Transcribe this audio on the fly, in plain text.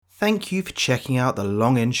Thank you for checking out the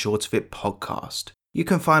Long and Short of It podcast. You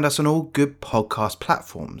can find us on all good podcast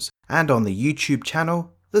platforms and on the YouTube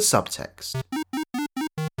channel, The Subtext.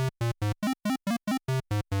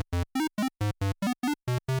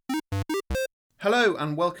 Hello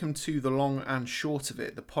and welcome to The Long and Short of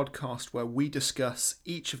It, the podcast where we discuss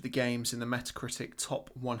each of the games in the Metacritic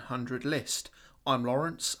Top 100 list. I'm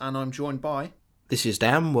Lawrence and I'm joined by... This is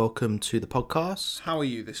Dan, welcome to the podcast. How are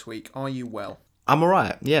you this week? Are you well? I'm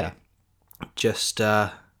alright, yeah. Just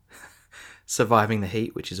surviving the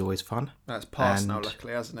heat, which is always fun. That's passed now,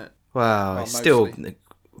 luckily, hasn't it? Well, it's still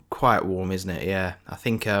quite warm, isn't it? Yeah. I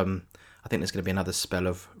think there's going to be another spell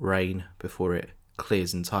of rain before it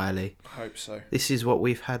clears entirely. I hope so. This is what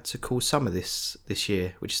we've had to call summer this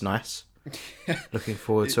year, which is nice. Looking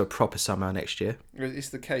forward to a proper summer next year. It's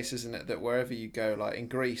the case, isn't it, that wherever you go, like in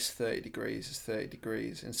Greece, 30 degrees is 30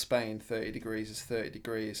 degrees. In Spain, 30 degrees is 30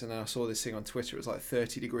 degrees. And then I saw this thing on Twitter, it was like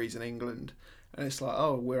 30 degrees in England. And it's like,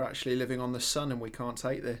 oh, we're actually living on the sun and we can't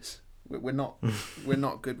take this. We're not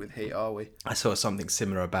good with heat, are we? I saw something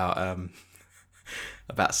similar about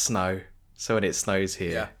snow. So when it snows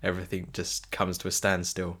here, Everything just comes to a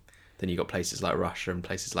standstill. Then you got places like Russia and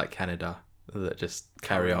places like Canada that just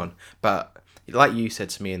carry on. But like you said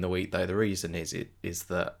to me in the week, though, the reason is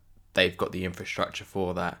that they've got the infrastructure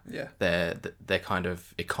for that. Yeah. Their kind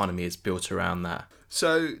of economy is built around that.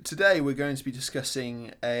 So today we're going to be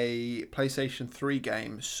discussing a PlayStation 3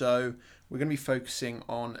 game. So we're going to be focusing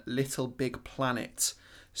on Little Big Planet.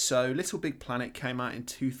 So Little Big Planet came out in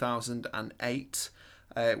 2008.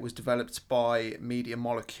 It was developed by Media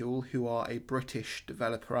Molecule, who are a British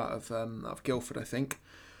developer out of Guildford, I think.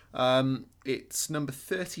 It's number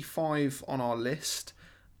 35 on our list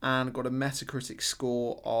and got a Metacritic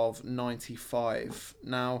score of 95.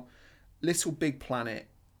 Now, Little Big Planet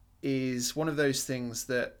is one of those things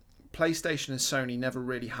that PlayStation and Sony never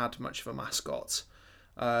really had much of a mascot.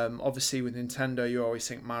 Obviously, with Nintendo, you always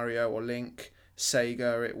think Mario or Link.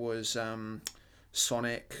 Sega, it was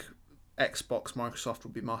Sonic. Xbox, Microsoft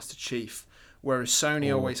would be Master Chief. Whereas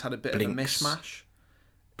Sony always had a bit of a mishmash.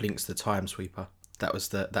 Blinks the Time Sweeper. That was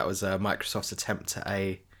Microsoft's attempt at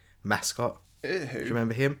a mascot. Who? Do you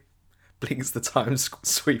remember him? Blinks the Time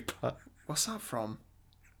Sweeper. What's that from?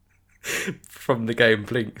 From the game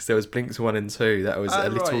Blinks. There was Blinks 1 and 2. That was a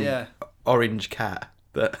little orange cat.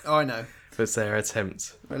 I know. Was their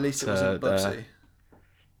attempt. At least it wasn't Bubsy.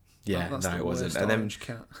 It wasn't. And then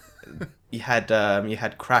cat. you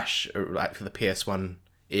had Crash like for the PS1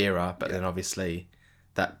 era, but then obviously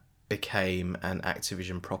that became an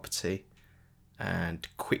Activision property. And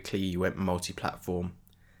quickly you went multi-platform,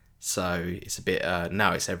 so it's a bit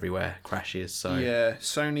now it's everywhere. Crash is so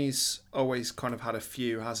Sony's always kind of had a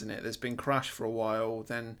few, hasn't it? There's been Crash for a while.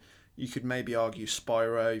 Then you could maybe argue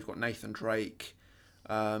Spyro. You've got Nathan Drake,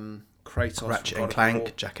 Kratos, Ratchet and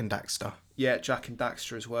Clank, Jak and Daxter. Yeah, Jak and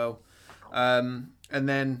Daxter as well. And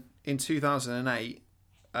then in 2008,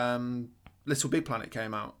 Little Big Planet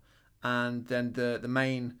came out, and then the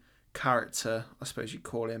main character, I suppose you'd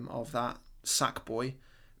call him, of that, Sackboy,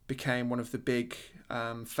 became one of the big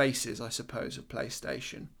faces, I suppose, of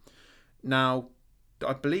PlayStation. Now,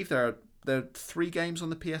 I believe there are 3 games on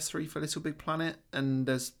the PS3 for Little Big Planet, and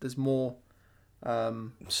there's more.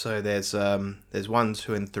 So there's 1,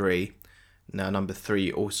 2, and 3. Now number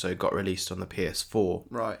 3 also got released on the PS4.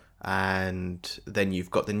 Right. And then you've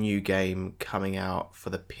got the new game coming out for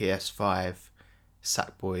the PS5,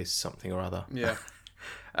 Sackboy something or other. Yeah.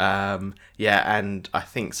 And I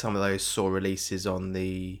think some of those saw releases on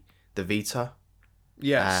the Vita.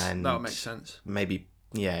 Yes, and that would make sense. Maybe,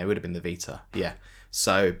 it would have been the Vita. Yeah.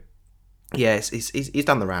 So, he's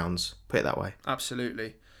done the rounds, put it that way.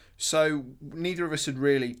 Absolutely. So, neither of us had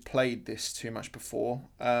really played this too much before.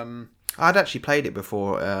 I'd actually played it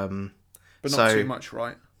before. But not too much,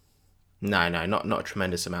 right? No, not a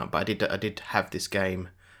tremendous amount. But I did have this game.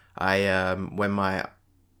 When my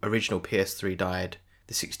original PS3 died,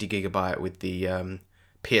 the 60 gigabyte with the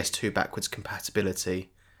PS2 backwards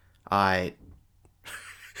compatibility,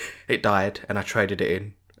 it died and I traded it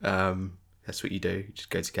in. That's what you do. You just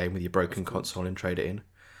go to game with your broken console and trade it in.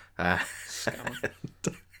 And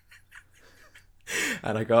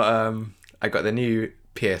I got the new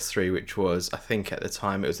PS3, which was, I think at the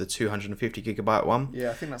time it was the 250 gigabyte one. Yeah,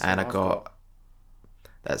 I think that's and what I've got.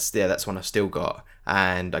 That's one I've still got.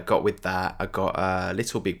 And I got with that, I got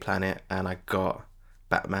Little Big Planet, and I got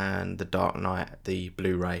Batman The Dark Knight, the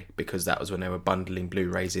Blu-ray, because that was when they were bundling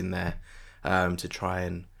Blu-rays in there to try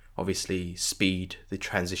and obviously speed the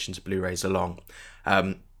transition to Blu-rays along.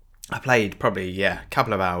 I played probably, a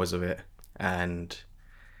couple of hours of it, and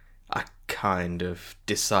I kind of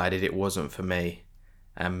decided it wasn't for me.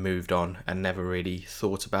 and moved on and never really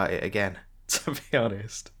thought about it again, to be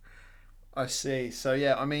honest. I see. So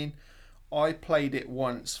yeah, I mean, I played it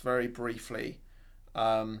once very briefly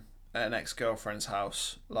at an ex-girlfriend's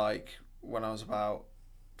house, like when I was about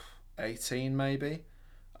 18 maybe.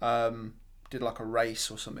 Did like a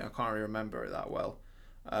race or something. I can't really remember it that well.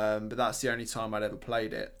 But that's the only time I'd ever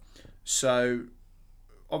played it. So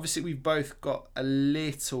obviously we've both got a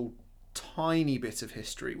little tiny bit of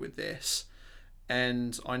history with this,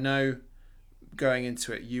 and I know going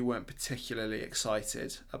into it you weren't particularly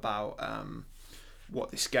excited about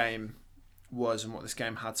what this game was and what this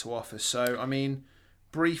game had to offer. So I mean,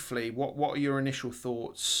 briefly, what are your initial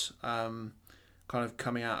thoughts, kind of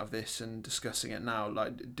coming out of this and discussing it now?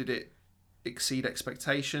 Like, did it exceed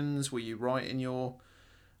expectations? Were you right in your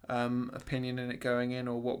opinion in it going in,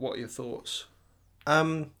 or what are your thoughts?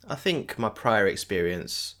 I think my prior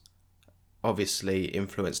experience obviously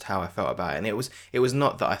influenced how I felt about it, and it was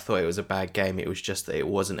not that I thought it was a bad game. It was just that it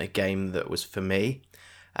wasn't a game that was for me,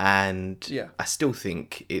 and Yeah. I still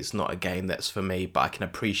think it's not a game that's for me. But I can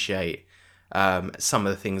appreciate some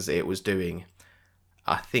of the things that it was doing.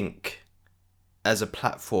 I think as a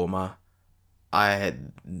platformer,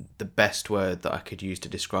 the best word that I could use to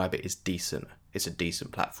describe it is decent. It's a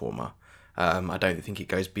decent platformer. I don't think it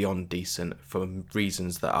goes beyond decent for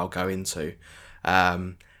reasons that I'll go into.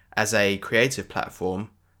 As a creative platform,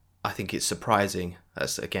 I think it's surprising.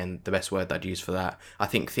 That's again the best word I'd use for that. I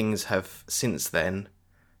think things have since then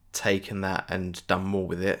taken that and done more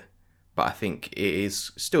with it, but I think it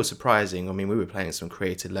is still surprising. I mean, we were playing some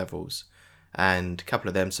created levels, and a couple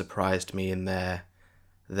of them surprised me in their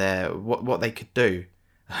what they could do.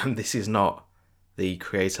 This is not the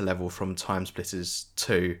creator level from Time Splitters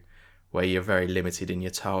 2, where you're very limited in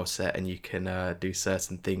your tile set and you can do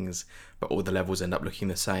certain things, but all the levels end up looking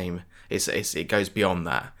the same. It goes beyond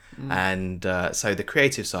that, and so the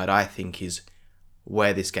creative side I think is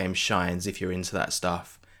where this game shines if you're into that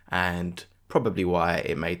stuff, and probably why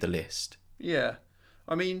it made the list. Yeah.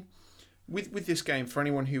 I mean, with this game, for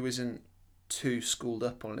anyone who isn't too schooled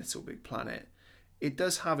up on Little Big Planet, it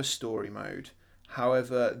does have a story mode.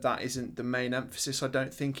 However, that isn't the main emphasis. I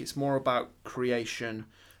don't think it's more about creation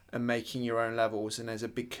and making your own levels, and there's a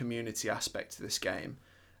big community aspect to this game.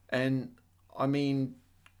 And I mean,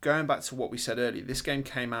 going back to what we said earlier, this game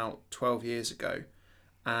came out 12 years ago,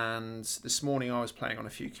 and this morning I was playing on a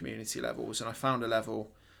few community levels, and I found a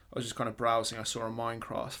level. I was just kind of browsing. I saw a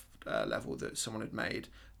Minecraft level that someone had made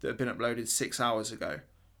that had been uploaded 6 hours ago.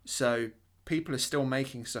 So people are still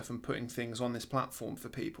making stuff and putting things on this platform for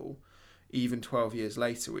people, even 12 years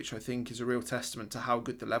later, which I think is a real testament to how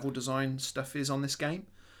good the level design stuff is on this game.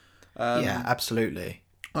 Yeah, absolutely.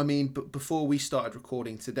 I mean, but before we started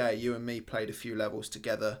recording today, you and me played a few levels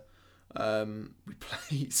together. We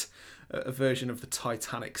played a version of the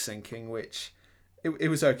Titanic sinking, which it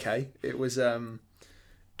was okay. It was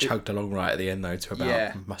Chugged along right at the end though to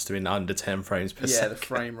about must have been under 10 frames per second. the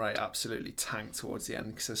frame rate absolutely tanked towards the end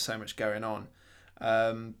because there's so much going on.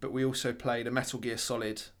 But we also played a Metal Gear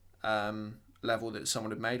Solid level that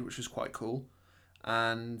someone had made, which was quite cool,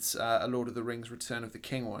 and a Lord of the Rings Return of the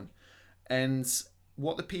King one. And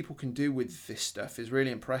what the people can do with this stuff is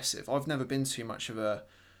really impressive. I've never been too much of a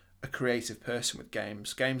creative person with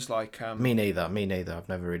games. Games like Me neither. I've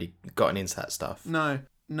never really gotten into that stuff. No.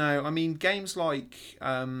 I mean, games like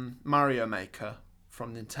Mario Maker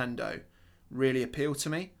from Nintendo really appeal to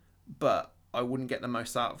me, but I wouldn't get the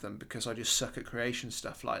most out of them because I just suck at creation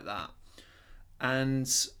stuff like that. And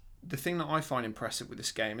the thing that I find impressive with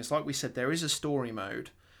this game is, like we said, there is a story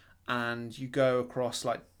mode, and you go across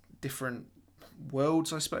like different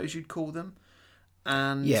worlds, I suppose you'd call them.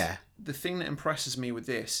 And the thing that impresses me with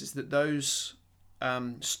this is that those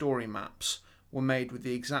story maps were made with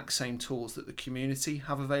the exact same tools that the community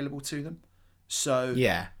have available to them. So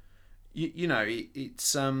you know,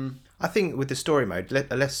 it's I think with the story mode,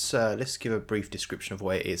 let's give a brief description of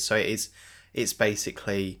what it is. So it's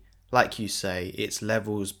basically, like you say, it's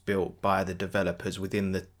levels built by the developers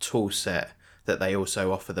within the tool set that they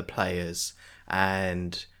also offer the players,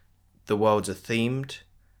 and the worlds are themed,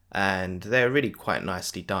 and they're really quite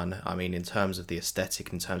nicely done. I mean, in terms of the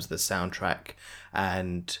aesthetic, in terms of the soundtrack,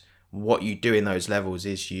 and what you do in those levels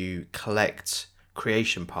is you collect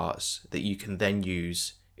creation parts that you can then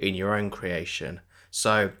use in your own creation.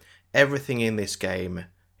 So everything in this game,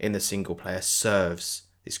 in the single player, serves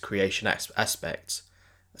this creation aspect.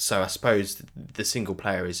 So I suppose the single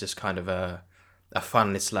player is just kind of a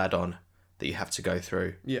fun little add-on that you have to go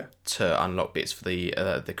through to unlock bits for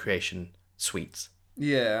the creation suites.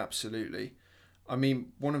 Yeah, absolutely. I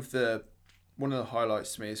mean, one of the one of the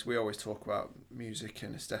highlights to me is we always talk about music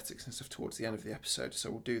and aesthetics and stuff towards the end of the episode,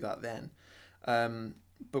 so we'll do that then.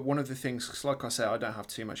 But one of the things, 'cause like I say, I don't have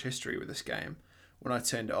too much history with this game. When I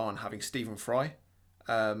turned it on, having Stephen Fry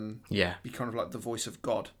Yeah. be kind of like the voice of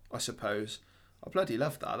God, I suppose. I bloody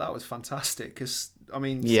loved that. That was fantastic because, I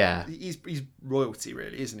mean, Yeah. he's royalty,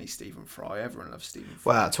 really, isn't he, Stephen Fry? Everyone loves Stephen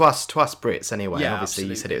Fry. Well, to us Brits anyway. Yeah, And obviously,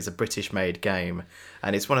 you absolutely. said it was a British-made game,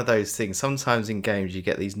 and it's one of those things. Sometimes in games, you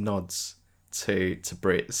get these nods to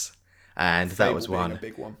Brits, and that Fable was being one. a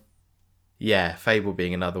big one. Yeah, Fable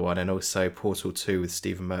being another one, and also Portal 2 with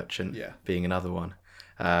Stephen Merchant Yeah. being another one.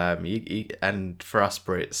 And for us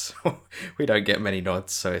Brits, we don't get many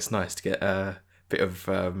nods, so it's nice to get a bit of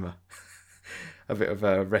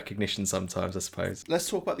recognition sometimes, I suppose. Let's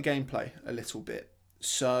talk about the gameplay a little bit.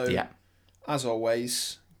 So, Yeah. as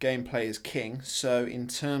always, gameplay is king. So, in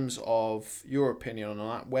terms of your opinion on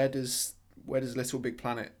that, where does Little Big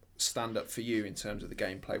Planet stand up for you in terms of the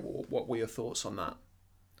gameplay? What were your thoughts on that?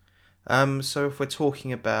 So if we're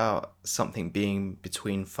talking about something being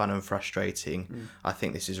between fun and frustrating, I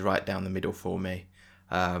think this is right down the middle for me.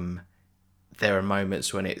 There are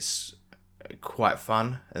moments when it's quite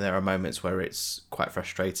fun, and there are moments where it's quite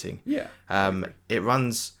frustrating. Yeah. It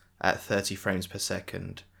runs at 30 frames per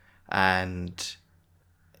second, and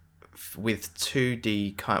with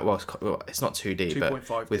 2D well, it's not 2D, but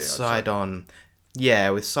 2.5D, with I'd side say. on,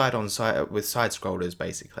 with side scrollers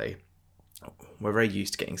basically. We're very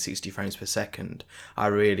used to getting 60 frames per second. I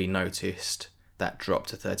really noticed that drop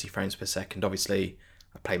to 30 frames per second. Obviously,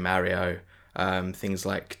 I play Mario, things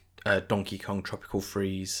like Donkey Kong Tropical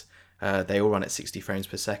Freeze, they all run at 60 frames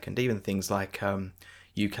per second. Even things like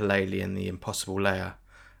Ukulele and the Impossible Layer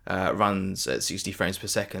runs at 60 frames per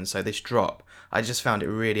second. So this drop, I just found it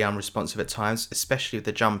really unresponsive at times, especially with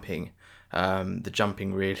the jumping. The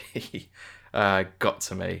jumping really got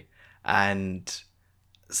to me. And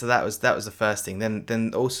so that was the first thing.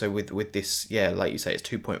 Then also with this, yeah, like you say, it's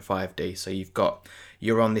 2.5D. So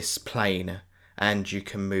you're on this plane, and you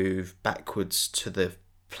can move backwards to the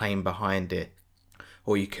plane behind it,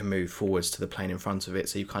 or you can move forwards to the plane in front of it.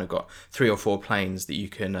 So you've kind of got 3 or 4 planes that you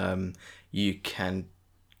can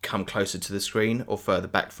come closer to the screen or further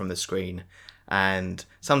back from the screen. And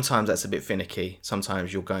sometimes that's a bit finicky.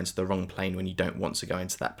 Sometimes you'll go into the wrong plane when you don't want to go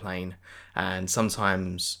into that plane, and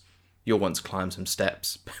sometimes you'll want to climb some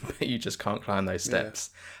steps, but you just can't climb those steps.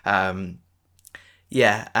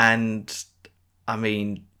 Yeah, and I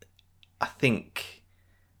mean, I think,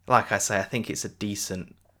 like I say, I think it's a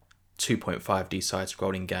decent 2.5D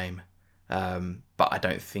side-scrolling game, but I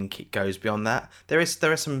don't think it goes beyond that. There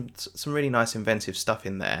are some really nice inventive stuff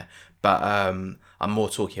in there, but I'm more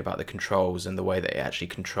talking about the controls and the way that it actually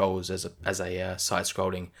controls as a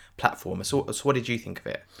side-scrolling platformer. So what did you think of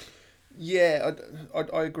it? Yeah,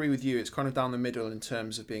 I agree with you. It's kind of down the middle in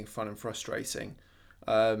terms of being fun and frustrating.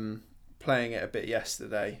 Playing it a bit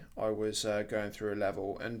yesterday, I was going through a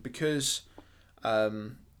level, and because,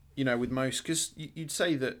 with most, because you'd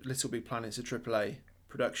say that Little Big Planet's a AAA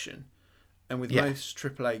production, and with Yeah. most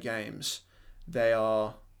AAA games, they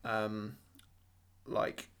are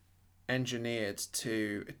like engineered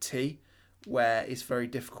to a T, where it's very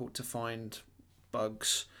difficult to find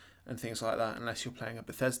bugs and things like that unless you're playing a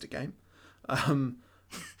Bethesda game.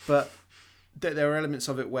 But there are elements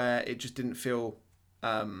of it where it just didn't feel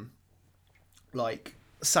like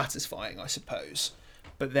satisfying, I suppose.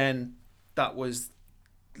 But then that was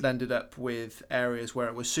ended up with areas where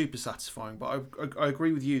it was super satisfying. But I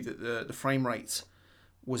agree with you that the frame rate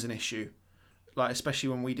was an issue, like especially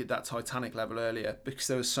when we did that Titanic level earlier, because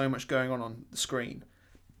there was so much going on the screen.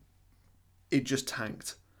 It just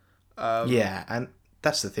tanked. Yeah, and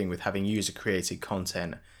that's the thing with having user-created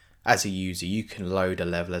content. As a user, you can load a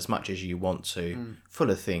level as much as you want to, full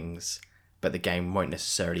of things, but the game won't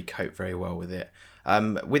necessarily cope very well with it.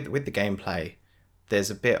 With the gameplay, there's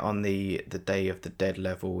a bit on the Day of the Dead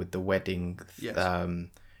level with the wedding. Yes.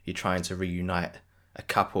 You're trying to reunite a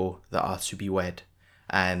couple that are to be wed,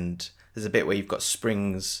 and there's a bit where you've got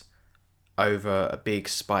springs over a big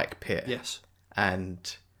spike pit. Yes.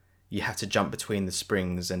 And you have to jump between the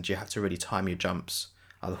springs, and you have to really time your jumps,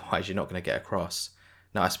 otherwise you're not going to get across.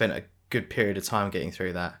 Now, I spent a good period of time getting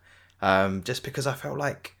through that, just because I felt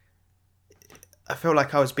like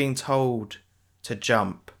I was being told to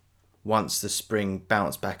jump once the spring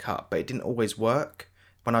bounced back up, but it didn't always work.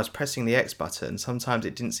 When I was pressing the X button, sometimes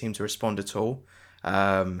it didn't seem to respond at all.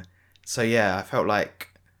 So yeah, I felt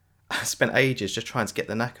like I spent ages just trying to get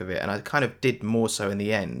the knack of it, and I kind of did more so in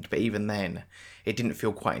the end, but even then, it didn't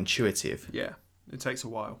feel quite intuitive. Yeah, it takes a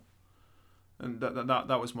while. And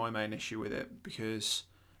that was my main issue with it, because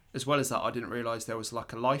as well as that, I didn't realise there was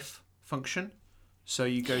like a life function. So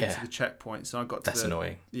you go Yeah. to the checkpoints, and I got to That's the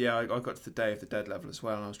annoying. yeah, I got to the Day of the Dead level as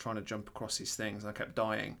well, and I was trying to jump across these things, and I kept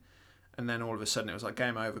dying. And then all of a sudden it was like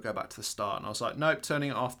game over, go back to the start, and I was like, nope, turning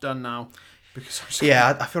it off, done now, because I'm just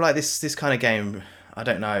Yeah, I feel like this kind of game. I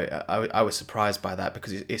don't know. I was surprised by that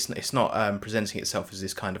because it's not presenting itself as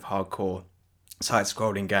this kind of hardcore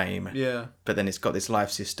side-scrolling game, yeah, but then it's got this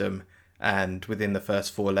life system. And within the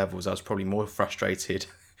first 4 levels, I was probably more frustrated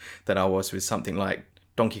than I was with something like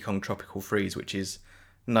Donkey Kong Tropical Freeze, which is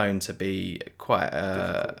known to be quite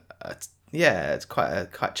yeah, it's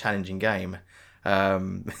quite challenging game.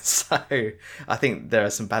 So I think there are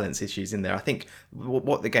some balance issues in there. I think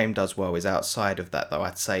what the game does well is outside of that, though.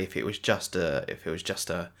 I'd say if it was just a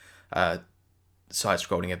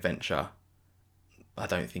side-scrolling adventure, I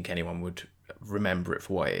don't think anyone would remember it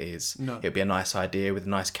for what it is. No. It'd be a nice idea with a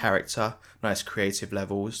nice character, nice creative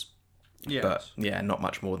levels, yeah. but yeah, not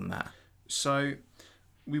much more than that. So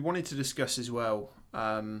we wanted to discuss as well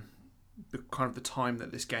the kind of the time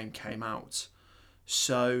that this game came out.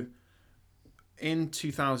 So in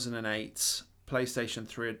 2008, PlayStation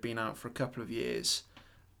 3 had been out for a couple of years,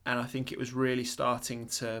 and I think it was really starting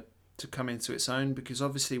to come into its own, because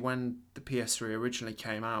obviously when the PS3 originally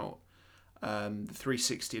came out, the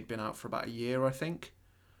 360 had been out for about a year, I think,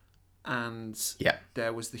 and Yeah.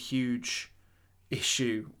 there was the huge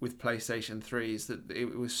issue with PlayStation 3s that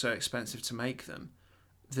it was so expensive to make them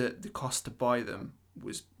that the cost to buy them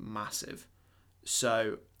was massive.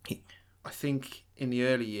 So I think in the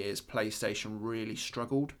early years, PlayStation really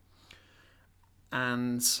struggled.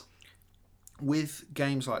 And with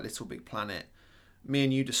games like Little Big Planet, me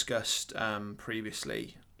and you discussed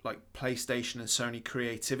previously, like PlayStation and Sony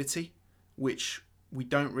creativity, which we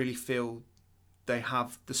don't really feel they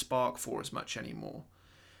have the spark for as much anymore.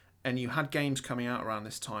 And you had games coming out around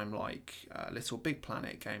this time like Little Big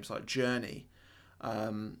Planet, games like Journey,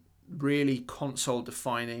 really console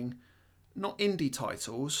defining, not indie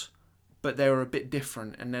titles, but they were a bit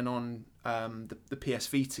different. And then on the PS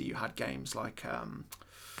Vita, you had games like,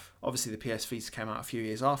 obviously the PS Vita came out a few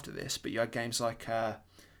years after this, but you had games like,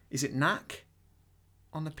 is it Knack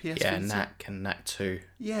on the PS Yeah, Vita? Knack and Knack 2.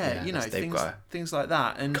 Yeah, you know, they've got things like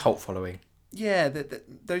that. a And cult following. yeah,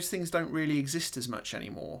 those things don't really exist as much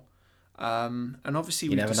anymore. And obviously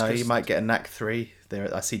You we've never know, discussed you might get a Knack 3.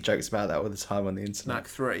 I see jokes about that all the time on the internet. Knack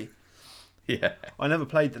 3. Yeah. I never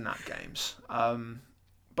played the Knack games.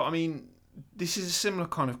 But I mean, this is a similar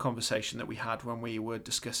kind of conversation that we had when we were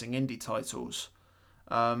discussing indie titles.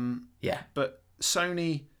 Yeah. But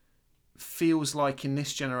Sony feels like in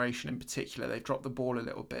this generation in particular, they've dropped the ball a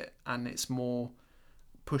little bit, and it's more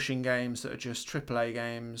pushing games that are just AAA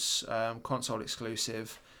games, console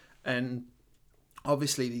exclusive. And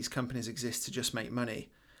obviously these companies exist to just make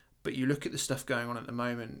money. But you look at the stuff going on at the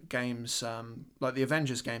moment, games like the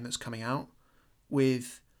Avengers game that's coming out,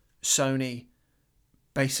 with Sony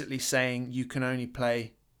basically saying you can only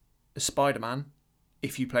play as Spider-Man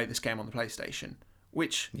if you play this game on the PlayStation,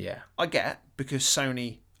 which Yeah. I get because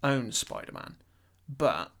Sony owns Spider-Man.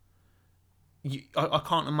 But I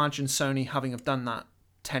can't imagine Sony having have done that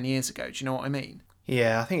 10 years ago. Do you know what I mean?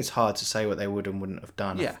 Yeah, I think it's hard to say what they would and wouldn't have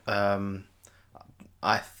done. Yeah.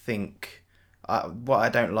 I think what I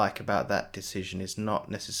don't like about that decision is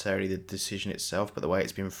not necessarily the decision itself, but the way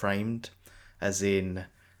it's been framed, as in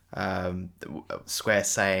Square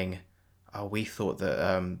saying, "Oh, we thought that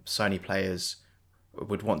Sony players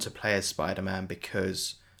would want to play as Spider-Man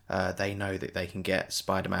because they know that they can get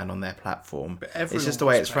Spider-Man on their platform." But everyone It's just the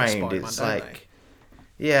way wants it's to play framed. Spider-Man, It's don't like,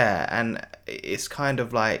 yeah, and it's kind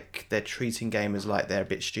of like they're treating gamers like they're a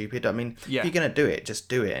bit stupid. I mean, Yeah. if you're gonna do it, just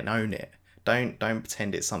do it and own it. Don't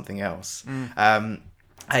pretend it's something else. I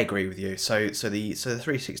agree with you. So the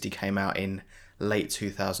 360 came out in late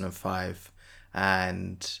 2005,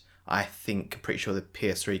 and I think pretty sure the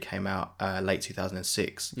PS3 came out late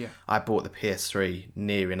 2006. Yeah. I bought the PS3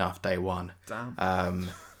 near enough day one. Damn.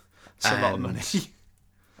 It's a lot of money.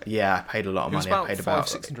 Yeah, I paid a lot of It was money. about I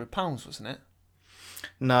paid £600, wasn't it?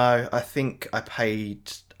 No, I think I paid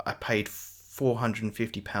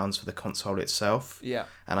 £450 for the console itself. Yeah.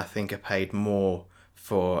 And I think I paid more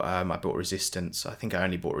for I bought Resistance. I think I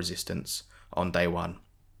only bought Resistance on day one.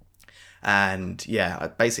 And yeah,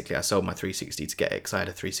 I sold my 360 to get it because I had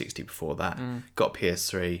a 360 before that. Got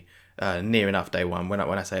PS3 near enough day one. When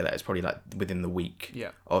I say that, it's probably like within the week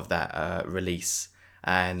Yeah. of that release.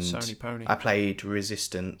 And Sony pony. I played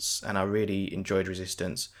Resistance, and I really enjoyed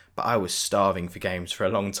Resistance. But I was starving for games for a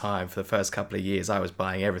long time. For the first couple of years, I was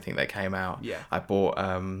buying everything that came out. Yeah. I bought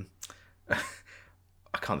I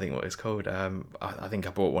can't think what it's called. I think I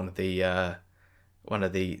bought one of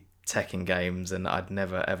the Tekken games, and I'd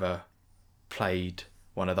never ever played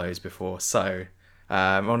one of those before. So,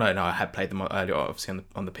 well, no, I had played them earlier, obviously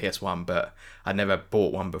on the PS1, but I never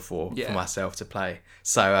bought one before for myself to play.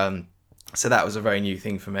 So, so that was a very new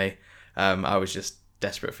thing for me. I was just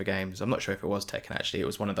desperate for games. I'm not sure if it was Tekken actually. It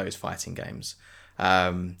was one of those fighting games.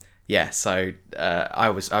 So I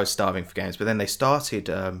was starving for games, but then they started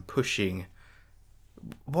pushing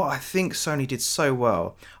what I think Sony did so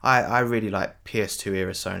well. I really like PS2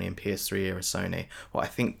 era Sony and PS3 era Sony. What I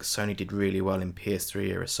think Sony did really well in PS3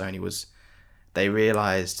 era Sony was they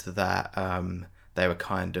realised that they were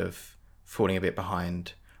kind of falling a bit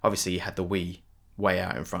behind. Obviously, you had the Wii way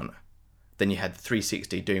out in front. Then you had the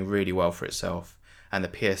 360 doing really well for itself. And the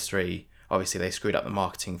PS3, obviously, they screwed up the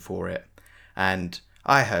marketing for it. And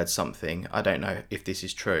I heard something, I don't know if this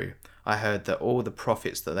is true. I heard that all the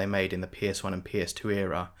profits that they made in the PS1 and PS2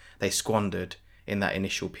 era, they squandered in that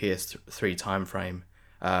initial PS3 timeframe.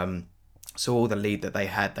 So all the lead that they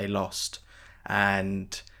had, they lost.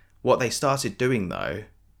 And what they started doing, though,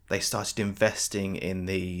 they started investing in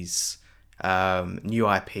these new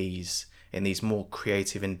IPs, in these more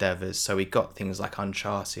creative endeavours. So we got things like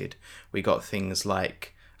Uncharted, we got things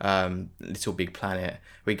like Little Big Planet,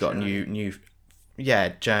 we got new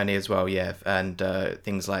Journey as well, and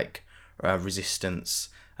things like Resistance,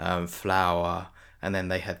 Flower, and then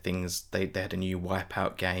they had things, they had a new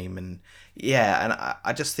Wipeout game, and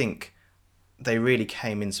I just think they really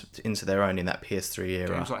came into their own in that PS3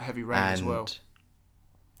 era. Games like Heavy Rain as well.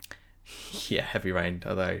 Yeah, Heavy Rain,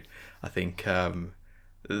 although I think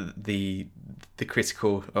the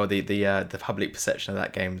critical or the public perception of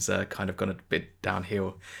that game's kind of gone a bit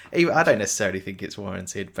downhill. I don't necessarily think it's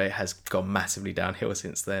warranted, but it has gone massively downhill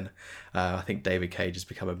since then. I think David Cage has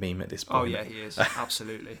become a meme at this point. Oh yeah, he is,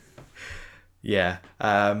 absolutely.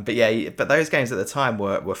 But those games at the time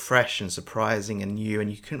were fresh and surprising and new,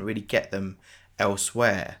 and you couldn't really get them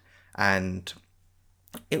elsewhere. And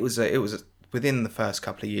it was within the first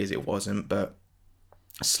couple of years it wasn't, but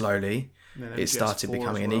slowly it started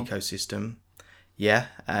becoming an ecosystem. Yeah,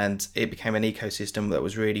 and it became an ecosystem that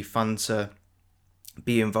was really fun to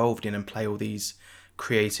be involved in and play all these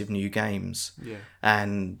creative new games. Yeah.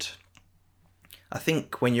 And I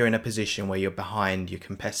think when you're in a position where you're behind your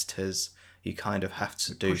competitors, you kind of have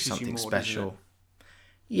to do something special.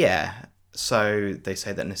 Yeah. So they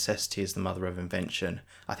say that necessity is the mother of invention.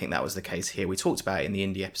 I think that was the case here. We talked about it in the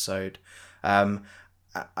indie episode. I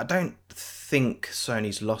don't think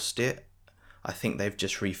Sony's lost it. I think they've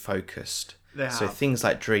just refocused. So things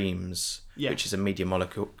like Dreams, which is a Media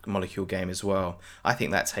Molecule game as well, I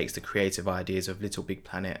think that takes the creative ideas of Little Big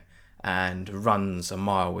Planet and runs a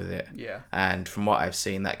mile with it. Yeah. And from what I've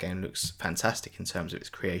seen, that game looks fantastic in terms of its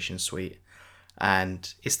creation suite.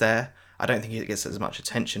 And it's there. I don't think it gets as much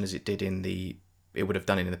attention as it would have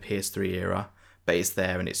done in the PS3 era, but it's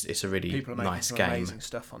there and it's a really nice game. Amazing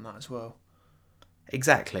stuff on that as well.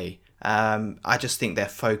 Exactly. I just think their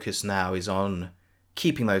focus now is on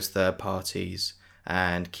keeping those third parties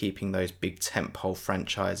and keeping those big tentpole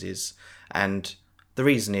franchises. And the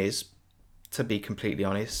reason is, to be completely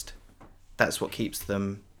honest, that's what keeps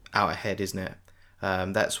them out ahead, isn't it?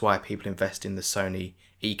 That's why people invest in the Sony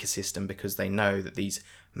ecosystem, because they know that these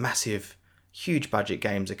massive, huge budget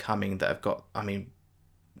games are coming that have got,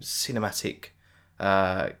 cinematic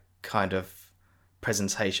kind of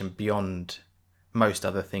presentation beyond most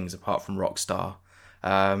other things apart from Rockstar.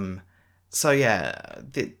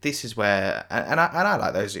 This is where, and I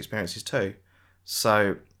like those experiences too.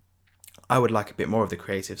 So I would like a bit more of the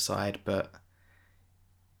creative side, but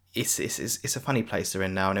it's a funny place they're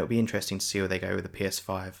in now, and it'll be interesting to see where they go with the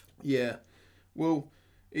PS5. Yeah, well,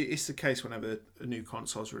 it's the case whenever a new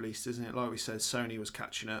console's released, isn't it? Like we said, Sony was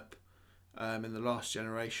catching up in the last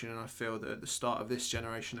generation, and I feel that at the start of this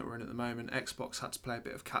generation that we're in at the moment, Xbox had to play a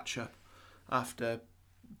bit of catch up after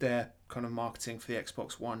their kind of marketing for the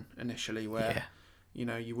Xbox One initially, where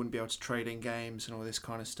you wouldn't be able to trade in games and all this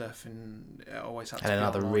kind of stuff, and it always had to be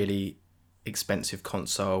another online. Really expensive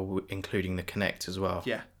console, including the Kinect as well.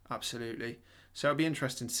 Yeah, absolutely. So it'll be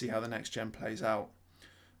interesting to see how the next gen plays out.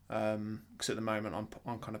 Because at the moment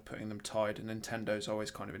I'm kind of putting them tied, and Nintendo's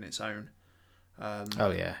always kind of in its own.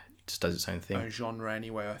 Just does its own thing. Own genre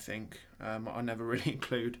anyway. I think I never really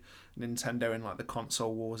include Nintendo in like the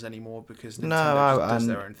console wars anymore, because Nintendo just does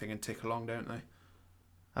their own thing and tick along, don't they?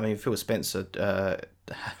 I mean, Phil Spencer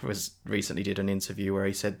recently did an interview where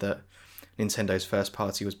he said that Nintendo's first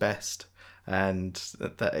party was best, and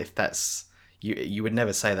that if that's you would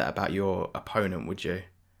never say that about your opponent, would you?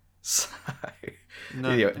 So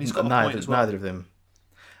no, and he's got a point as well. Neither of them.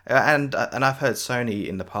 And I've heard Sony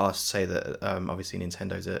in the past say that obviously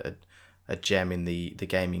Nintendo's a gem in the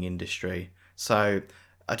gaming industry. So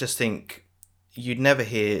I just think you'd never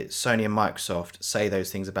hear Sony and Microsoft say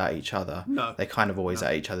those things about each other. No. They're kind of always No.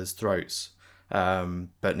 at each other's throats.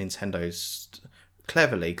 But Nintendo's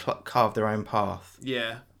cleverly carved their own path.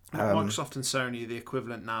 Yeah. Microsoft and Sony are the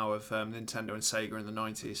equivalent now of Nintendo and Sega in the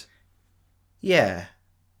 90s. Yeah.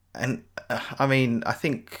 And I mean, I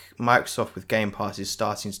think Microsoft with Game Pass is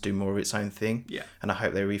starting to do more of its own thing. Yeah. And I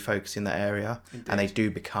hope they refocus in that area. Indeed. And they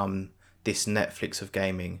do become this Netflix of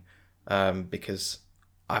gaming. Because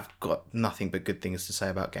I've got nothing but good things to say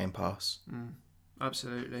about Game Pass.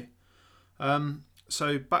 Absolutely.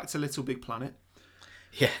 So back to Little Big Planet.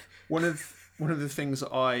 Yeah. One of the things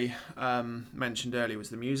that I mentioned earlier was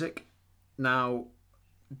the music. Now,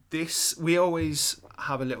 we always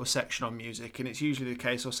have a little section on music, and it's usually the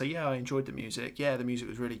case. I'll say, yeah, I enjoyed the music. Yeah, the music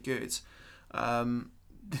was really good.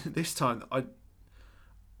 This time,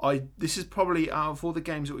 this is probably, out of all the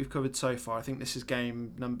games that we've covered so far, I think this is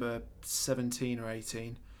game number 17 or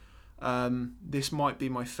 18. This might be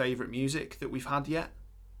my favourite music that we've had yet.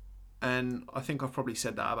 And I think I've probably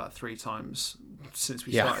said that about 3 times since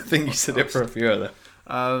we started. Yeah, I think you said it for a few of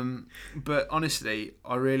them. But honestly,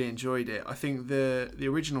 I really enjoyed it. I think the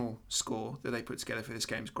original score that they put together for this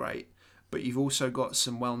game is great. But you've also got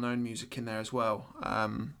some well-known music in there as well.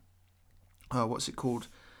 What's it called?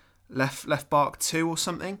 Left Bark 2 or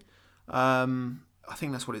something. I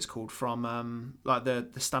think that's what it's called, from like the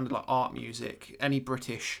standard like art music. Any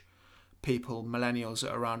British people, millennials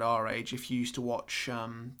that are around our age, if you used to watch,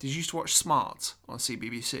 did you used to watch Smart on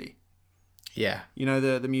CBBC? Yeah. You know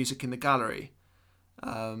the music in the gallery. Do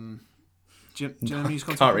you know the music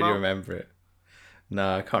I'm I can't talking really about? remember it.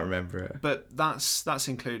 No, I can't remember it. But that's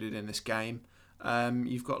included in this game.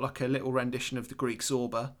 You've got like a little rendition of the Greek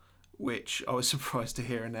Zorba, which I was surprised to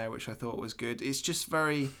hear in there, which I thought was good. It's just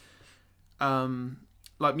very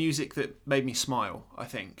like music that made me smile, I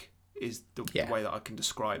think, is the way that I can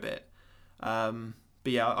describe it.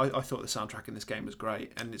 But yeah, I thought the soundtrack in this game was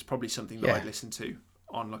great, and it's probably something that I'd listen to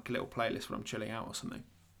on like a little playlist when I'm chilling out or something.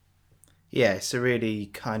 Yeah, it's a really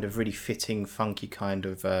fitting, funky kind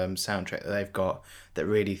of soundtrack that they've got that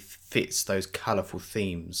really fits those colourful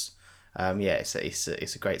themes. It's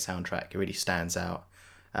a great soundtrack. It really stands out.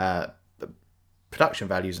 The production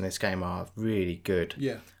values in this game are really good.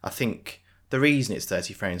 Yeah, I think the reason it's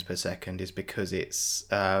 30 frames per second is because it's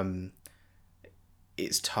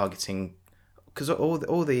targeting, because all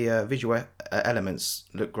the visual elements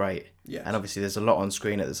look great. yes. And obviously there's a lot on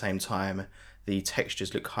screen at the same time. The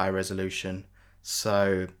textures look high resolution,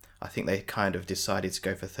 so I think they kind of decided to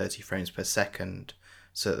go for 30 frames per second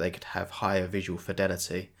so that they could have higher visual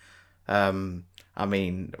fidelity. I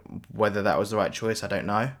mean, whether that was the right choice, I don't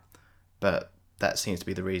know, but that seems to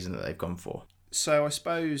be the reason that they've gone for. So I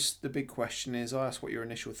suppose the big question is, I asked what your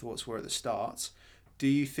initial thoughts were at the start. Do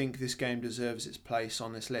you think this game deserves its place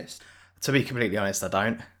on this list? To be completely honest, I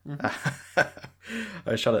don't. I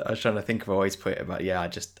was trying to think of a way to put it, but yeah, I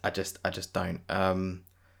just don't.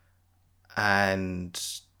 And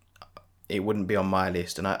it wouldn't be on my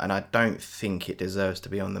list, and I don't think it deserves to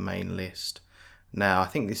be on the main list. Now, I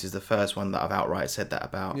think this is the first one that I've outright said that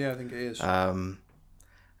about. Yeah, I think it is.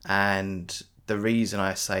 And the reason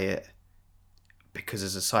I say it, because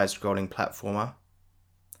as a side-scrolling platformer,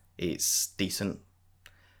 it's decent.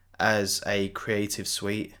 As a creative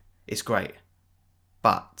suite, it's great.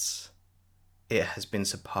 But it has been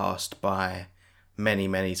surpassed by many,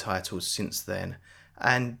 many titles since then.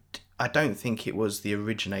 And I don't think it was the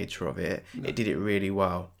originator of it. No. It did it really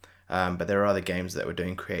well. But there are other games that were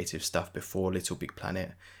doing creative stuff before Little Big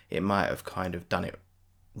Planet. It might have kind of done it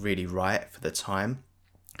really right for the time.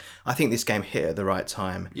 I think this game hit at the right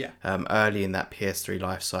time. Yeah. Early in that PS3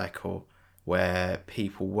 life cycle, where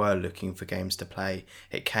people were looking for games to play,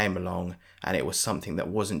 it came along, and it was something that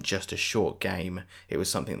wasn't just a short game. It was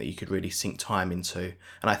something that you could really sink time into,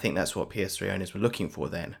 and I think that's what PS3 owners were looking for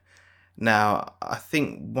then. Now, I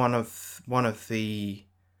think one of the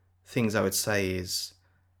things I would say is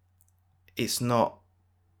its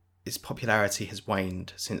popularity has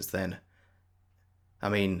waned since then. I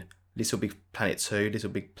mean, Little Big Planet 2, Little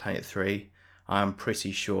Big Planet 3, I'm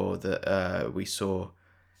pretty sure that we saw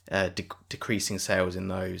decreasing sales in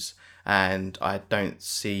those, and I don't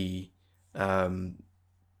see, from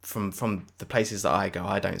the places that I go,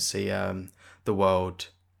 I don't see the world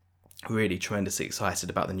really tremendously excited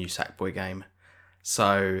about the new Sackboy game.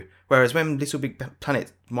 So, whereas when Little Big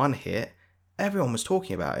Planet 1 hit, everyone was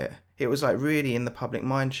talking about it. It was like really in the public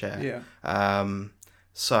mind share. Yeah.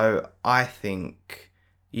 So I think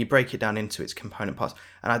you break it down into its component parts,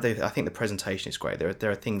 and I think the presentation is great. There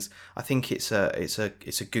are things. I think it's a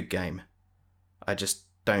good game. I just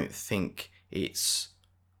don't think it's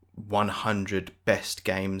 100 best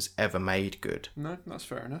games ever made good. No, that's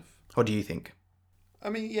fair enough. What do you think? I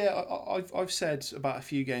mean, yeah, I've said about a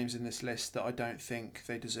few games in this list that I don't think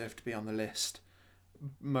they deserve to be on the list.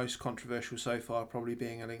 Most controversial so far probably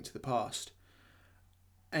being A Link to the Past.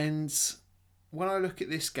 And when I look at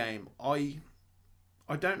this game, I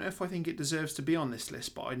don't know if I think it deserves to be on this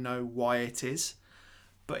list, but I know why it is.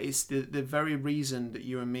 But it's the very reason that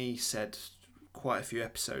you and me said quite a few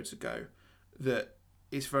episodes ago that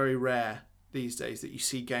it's very rare these days that you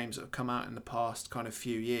see games that have come out in the past kind of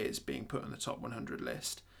few years being put on the top 100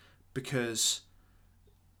 list, because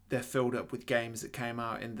they're filled up with games that came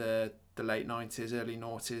out in the late 90s, early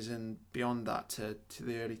noughties, and beyond that to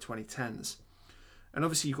the early 2010s. And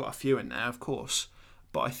obviously you've got a few in there, of course,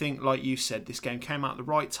 but I think, like you said, this game came out at the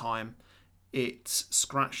right time. It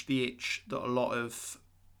scratched the itch that a lot of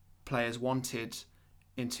players wanted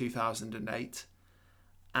in 2008,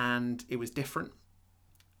 and it was different.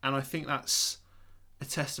 And I think that's a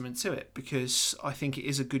testament to it, because I think it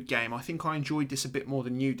is a good game. I think I enjoyed this a bit more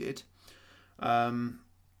than you did.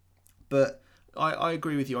 But I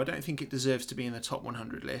agree with you. I don't think it deserves to be in the top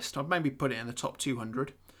 100 list. I'd maybe put it in the top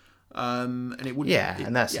 200. And it wouldn't. Yeah,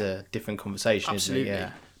 and that's a different conversation, absolutely. Isn't it?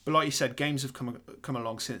 Yeah. But like you said, games have come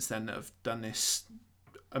along since then that have done this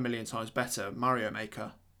a million times better. Mario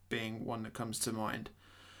Maker being one that comes to mind.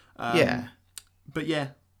 But yeah,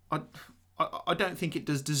 I don't think it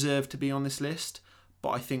does deserve to be on this list, but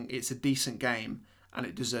I think it's a decent game and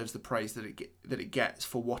it deserves the praise that it gets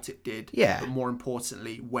for what it did. Yeah. But more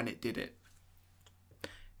importantly, when it did it.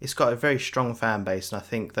 It's got a very strong fan base, and I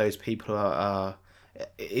think those people are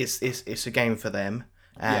it's a game for them,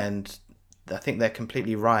 and I think they're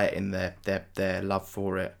completely right in their love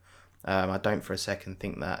for it. I don't for a second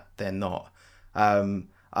think that they're not.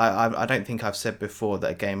 I don't think I've said before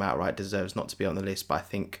that a game outright deserves not to be on the list, but I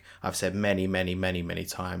think I've said many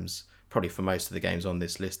times, probably for most of the games on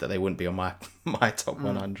this list, that they wouldn't be on my top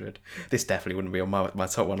 100. This definitely wouldn't be on my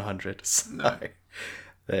top 100. So No.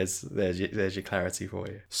 there's your clarity for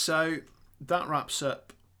you. So that wraps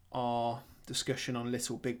up our discussion on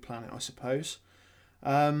Little Big Planet, I suppose.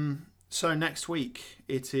 So next week,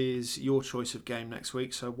 it is your choice of game next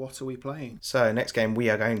week. So what are we playing? So next game we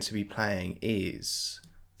are going to be playing is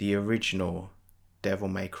the original Devil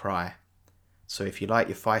May Cry. So if you like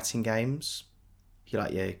your fighting games, if you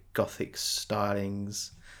like your gothic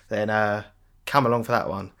stylings, then come along for that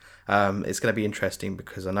one. It's going to be interesting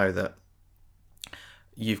because I know that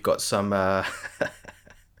you've got some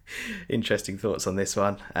interesting thoughts on this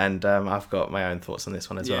one, and I've got my own thoughts on this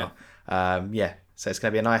one as well. So it's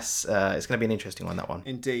going to be it's going to be an interesting one, that one.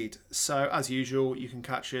 Indeed. So as usual, you can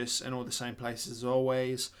catch us in all the same places as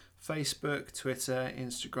always: Facebook, Twitter,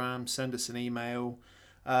 Instagram. Send us an email.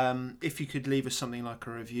 If you could leave us something like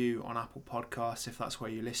a review on Apple Podcasts, if that's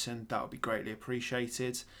where you listen, that would be greatly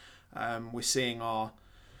appreciated. We're seeing our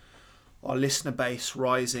listener base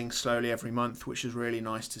rising slowly every month, which is really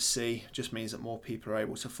nice to see. It just means that more people are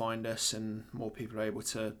able to find us and more people are able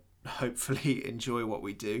to hopefully enjoy what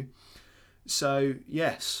we do. So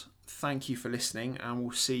yes, thank you for listening, and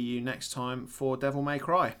we'll see you next time for Devil May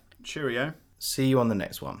Cry. Cheerio. See you on the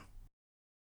next one.